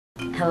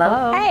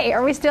Hello? Hey,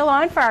 are we still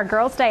on for our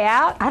girls' day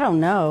out? I don't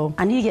know.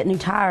 I need to get new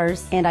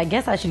tires, and I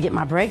guess I should get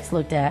my brakes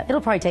looked at.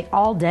 It'll probably take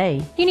all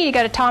day. You need to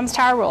go to Tom's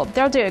Tire World.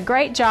 They'll do a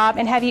great job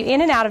and have you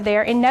in and out of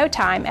there in no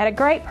time at a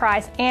great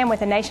price and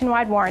with a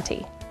nationwide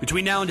warranty.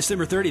 Between now and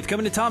December 30th, come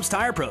into Tom's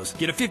Tire Pros.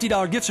 Get a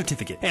 $50 gift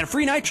certificate and a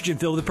free nitrogen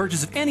fill with the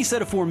purchase of any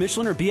set of 4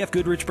 Michelin or BF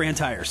Goodrich brand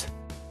tires.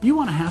 You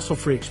want a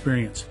hassle-free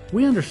experience.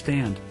 We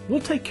understand.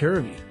 We'll take care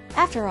of you.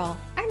 After all,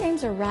 our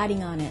names are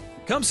riding on it.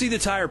 Come see the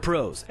Tire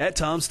Pros at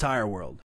Tom's Tire World.